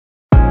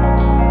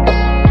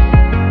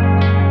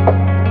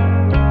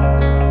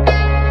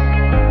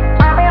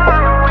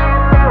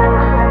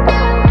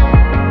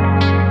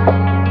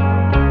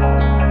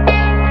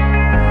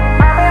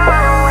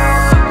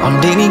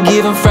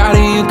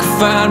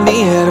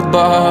a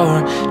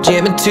bar,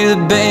 jamming to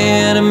the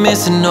band and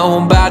missing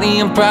nobody.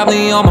 I'm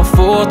probably on my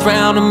 4th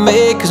round to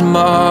make his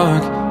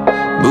mark.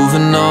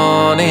 Moving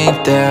on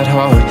ain't that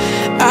hard.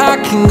 I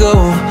can go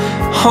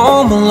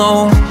home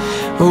alone,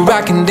 or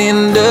I can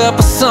end up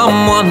with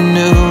someone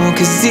new.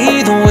 Cause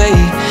either way,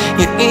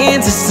 it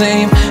ends the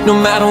same, no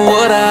matter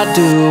what I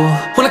do.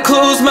 When I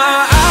close my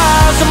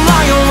eyes, I'm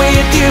lying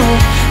with you,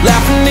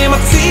 laughing in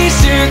my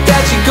t-shirt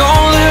that you're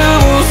gon'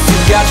 lose. You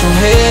got your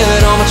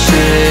head on my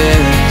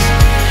chest,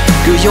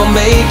 girl, you're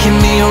making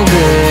me a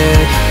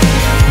wreck.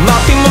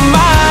 Might be my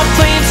mind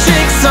playing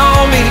tricks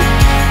on me,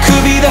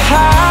 could be the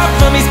high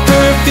from these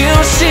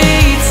perfume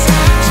sheets.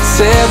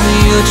 So tell me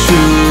the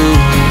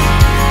truth,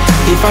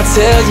 if I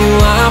tell you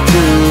I'm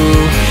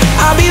through,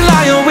 I'll be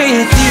lying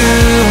with you.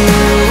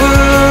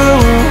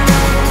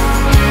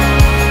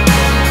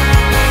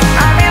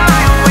 I'll be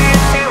lying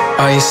with you.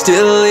 Are you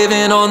still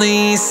living on the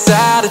east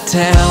side of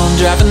town,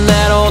 driving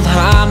that old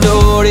Honda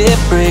or did it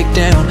break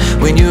down?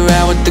 When you're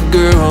out with the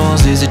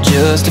girls, is it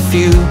just a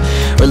few,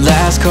 or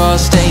last call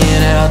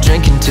staying out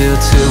drinking till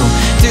 2?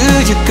 Do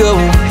you go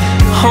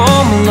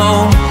home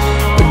alone,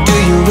 or do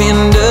you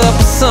end up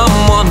with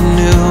someone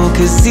new?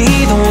 Cause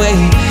either way,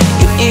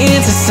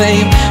 it's the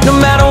same, no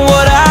matter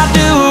what I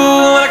do.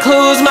 When I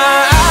close my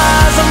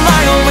eyes, I'm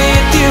lying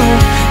with you,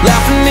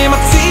 laughing in my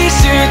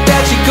t-shirt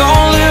that you're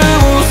gon'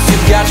 lose. You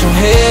got your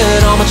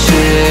head on my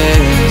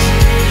chest,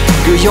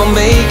 girl, you're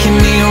making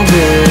me a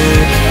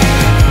wreck.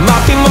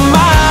 Might be my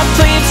mind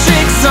playing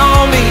tricks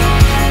on me,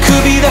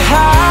 could be the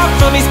high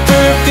from these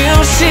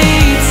perfume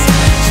sheets.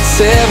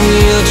 So tell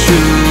me the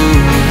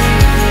truth,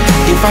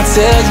 if I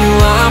tell you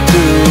I'm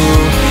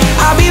through,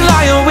 I'll be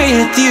lying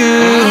with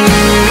you.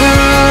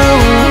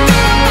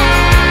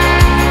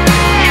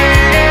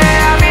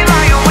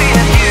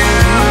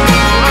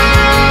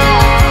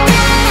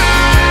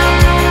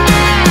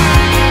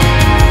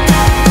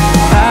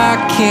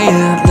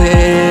 Can't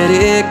let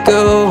it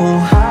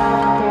go,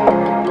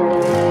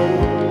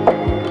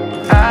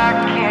 I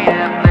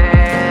can't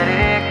let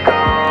it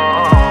go.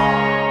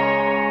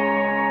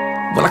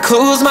 When I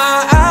close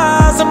my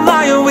eyes, I'm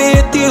lying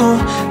with you,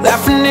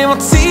 laughing in my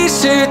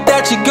t-shirt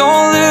that you're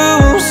gon'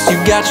 lose. You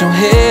got your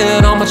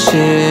head on my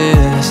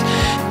chest,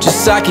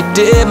 just like you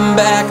did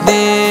back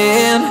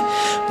then.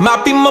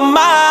 Might be my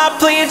mind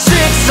playing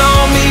tricks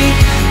on me,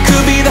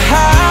 could be the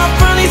high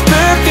from these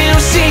perfume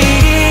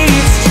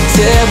sheets.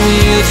 Tell me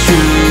the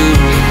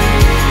truth,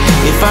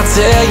 if I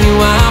tell you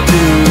I'm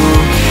through,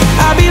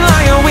 I'll be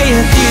lying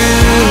with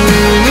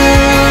you.